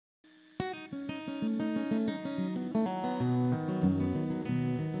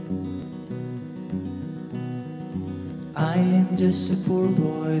I am just a poor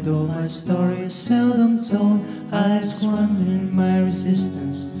boy, though my story is seldom told. I squandered my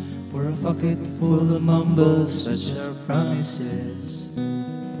resistance for a pocket full of mumbles, such are promises.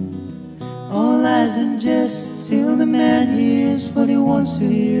 All lies and jest, till the man hears what he wants to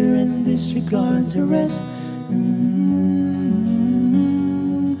hear and disregards the rest.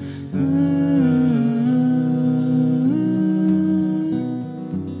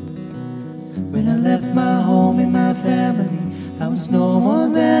 When I left my home and my family, I was no more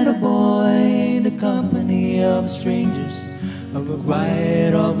than a boy in the company of strangers, of a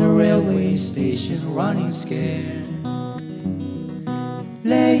quiet on the railway station, running scared,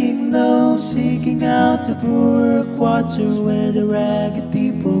 laying low, seeking out the poorer quarter where the ragged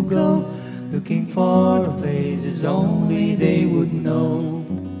people go, looking for places only they would know.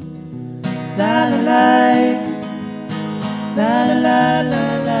 La la la, la la la la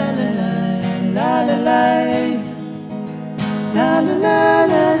la la la la la, la la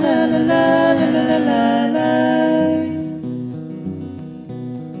la la la la la la la la.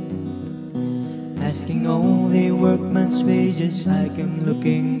 Asking only workman's wages, like I'm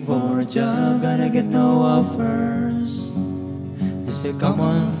looking for a job, but I get no offers. Just a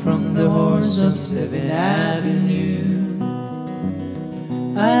common from the horse of 7th Avenue.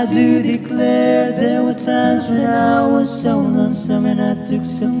 I do declare there were times when I was so lonesome, and I took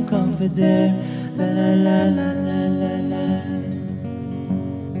some comfort there. La la la la la la la.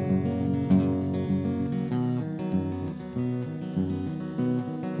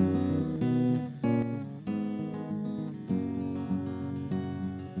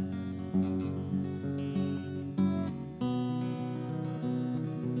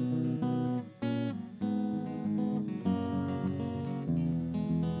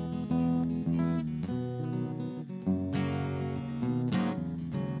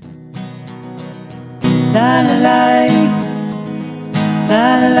 La la la, la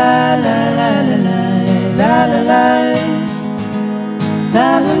la la la la la la la la, la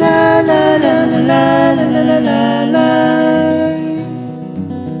la la la la la la la la la.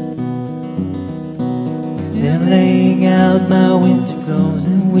 Then I'm laying out my winter clothes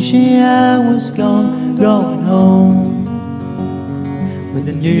and wishing I was gone, going home. But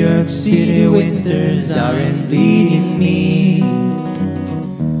the New York City winters aren't bleeding me,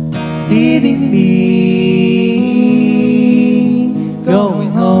 leading me,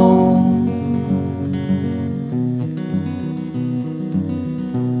 going home.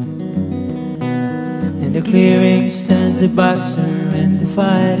 And the clearing stands a boxer and the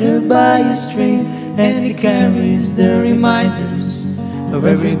fighter by a string, and he carries the reminders of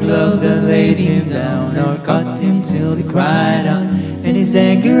every glove that laid him down or cut him till he cried out, and his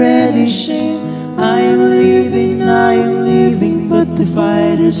anger and his shame. I am leaving, but the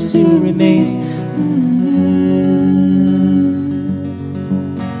fighter still remains.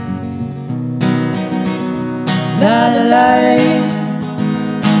 La la la,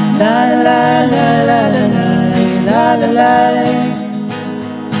 la la la la la la la la la,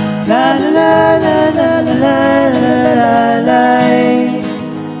 la la la la la la la la la,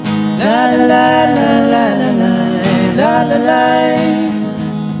 la la la la la la la la la.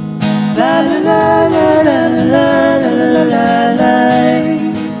 La la la la la la la la la la,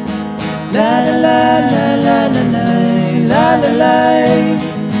 la la la la la la la la la,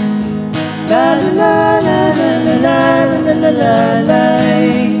 la la la la la la la la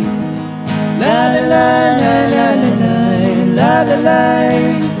la.